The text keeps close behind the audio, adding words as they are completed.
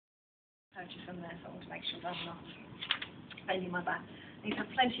purchase them there, so I want to make sure that I'm not bending my back. I need to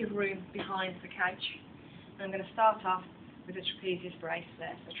have plenty of room behind the couch. And I'm going to start off with a trapezius brace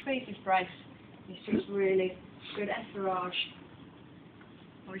there. So trapezius brace is just really good essorage.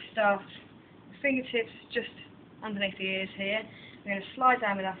 We start with fingertips just underneath the ears here. We're going to slide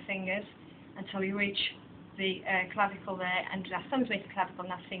down with our fingers until we reach the clavicle there, and our thumbs meet the clavicle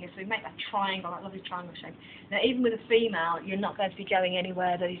and our fingers, so we make that triangle, that lovely triangle shape. Now, even with a female, you're not going to be going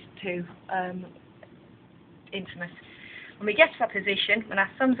anywhere that is too intimate. When we get to that position, when our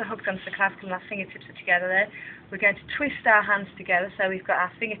thumbs are hooked onto the clavicle and our fingertips are together there, we're going to twist our hands together, so we've got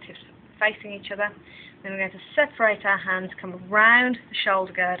our fingertips facing each other. Then we're going to separate our hands, come round the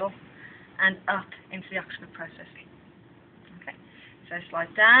shoulder girdle and up into the occiput process. Okay, so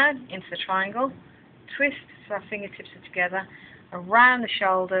slide down into the triangle, twist so our fingertips are together, around the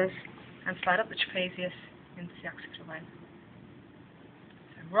shoulders, and slide up the trapezius into the occipital vein.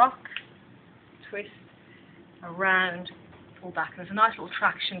 So rock, twist, around, pull back. There's a nice little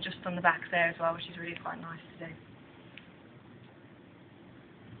traction just on the back there as well, which is really quite nice to do.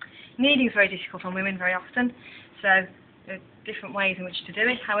 Kneading is very difficult on women very often, so there are different ways in which to do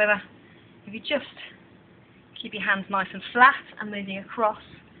it. However, if you just keep your hands nice and flat and moving across,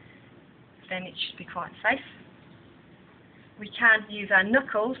 then it should be quite safe. We can use our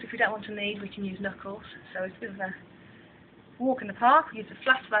knuckles. If we don't want to knead, we can use knuckles. So it's a bit of a walk in the park. We use the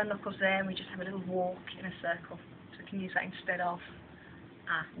flat of our knuckles there, and we just have a little walk in a circle. So we can use that instead of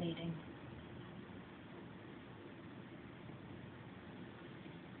our kneading.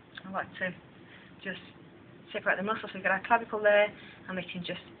 I like to just separate the muscles. We've got our clavicle there, and we can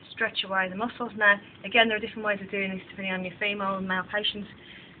just stretch away the muscles. Now, again, there are different ways of doing this depending on your female and male patients.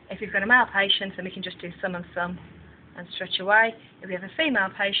 If you've got a male patient, then we can just do thumb and thumb and stretch away. If we have a female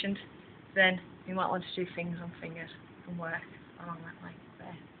patient, then we might want to do fingers on fingers and work along that way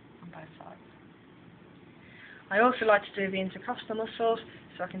there on both sides. I also like to do the intercostal muscles,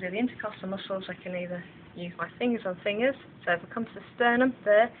 so I can do the intercostal muscles. I can either use my fingers on fingers, so if I come to the sternum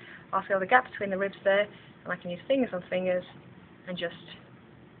there, I'll feel the gap between the ribs there, and I can use fingers on fingers and just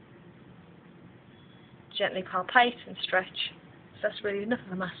gently palpate and stretch. So that's really enough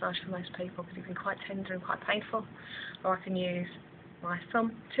of a massage for most people because it can be quite tender and quite painful. Or I can use my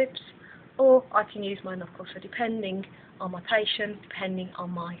thumb tips, or I can use my knuckles. So depending on my patient, depending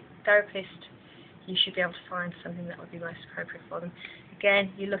on my therapist, you should be able to find something that would be most appropriate for them.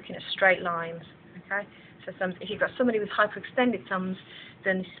 Again, you're looking at straight lines. Okay, so if you've got somebody with hyperextended thumbs,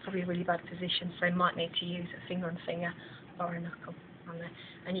 then this is probably a really bad position, so you might need to use a finger on finger or a knuckle on there.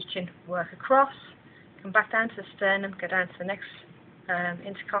 And you can work across, come back down to the sternum, go down to the next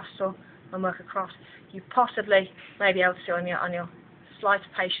intercostal and work across. You possibly may be able to see on your slight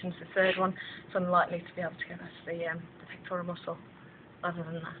patients, the third one, it's unlikely to be able to get at the pectoral muscle other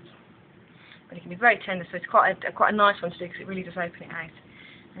than that. But it can be very tender, so it's quite a nice one to do because it really does open it out.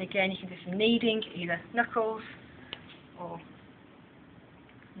 And again, you can do some kneading, either knuckles or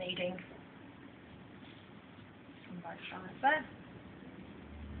kneading from both sides there.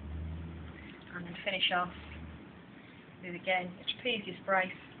 And then finish off with, again, a trapezius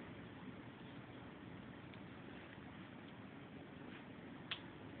brace.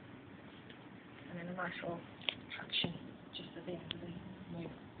 And then a nice little traction just at the end of the